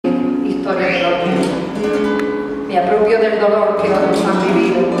historia de los míos. Me apropio del dolor que otros han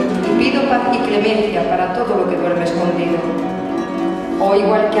vivido y pido paz y clemencia para todo lo que duerme escondido. O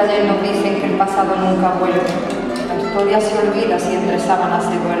igual que ayer nos dicen que el pasado nunca vuelve, la historia se olvida si entre sábanas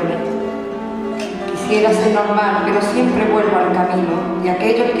se duerme. Quisiera ser normal, pero siempre vuelvo al camino, y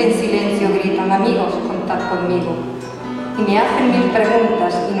aquellos que en silencio gritan: amigos, contad conmigo. Y me hacen mil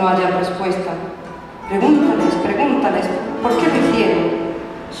preguntas y no hallan respuesta. Pregúntales, ¿por qué lo hicieron?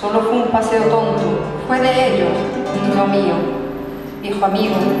 Solo fue un paseo tonto, fue de ellos, no mío. Hijo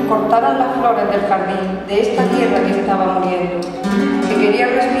amigo, cortaron las flores del jardín, de esta tierra que estaba muriendo, que quería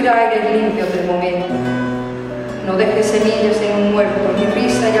respirar aire limpio del momento. No dejes semillas en un muerto, ni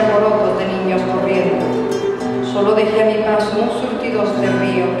risa y alborotos de niños corriendo. Solo dejé a mi paso un surtidos de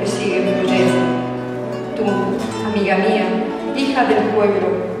río que sigue fluyendo. Tú, amiga mía, hija del pueblo,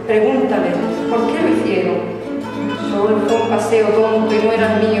 pregúntale, ¿por qué lo hicieron? Solo fue un paseo tonto y no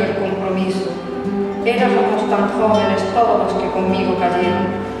era mío el compromiso. Éramos tan jóvenes todos los que conmigo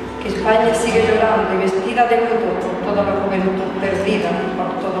cayeron, que España sigue llorando y vestida de luto por toda la juventud perdida,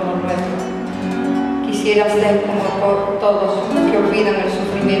 por todos los nuestros. Quisiera ser como todos que olvidan el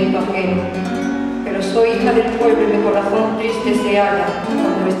sufrimiento ajeno, pero soy hija del pueblo y mi corazón triste se halla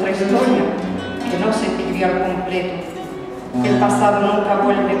por nuestra historia, que no se escribió al completo. El pasado nunca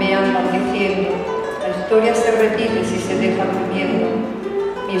vuelve, me andan diciendo, la historia se repite si se deja viviendo.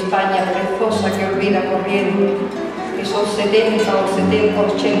 Mi España perezosa que olvida corriendo, que son 70 o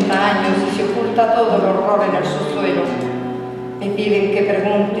 80 años y se oculta todo el horror en el subsuelo. Me piden que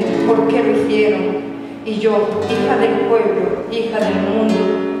pregunte por qué lo hicieron, y yo, hija del pueblo, hija del mundo,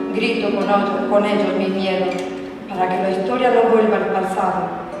 grito con ellos mis miedos, para que la historia no vuelva al pasado.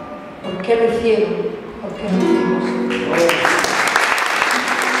 ¿Por qué lo hicieron? ¿Por qué lo hicimos?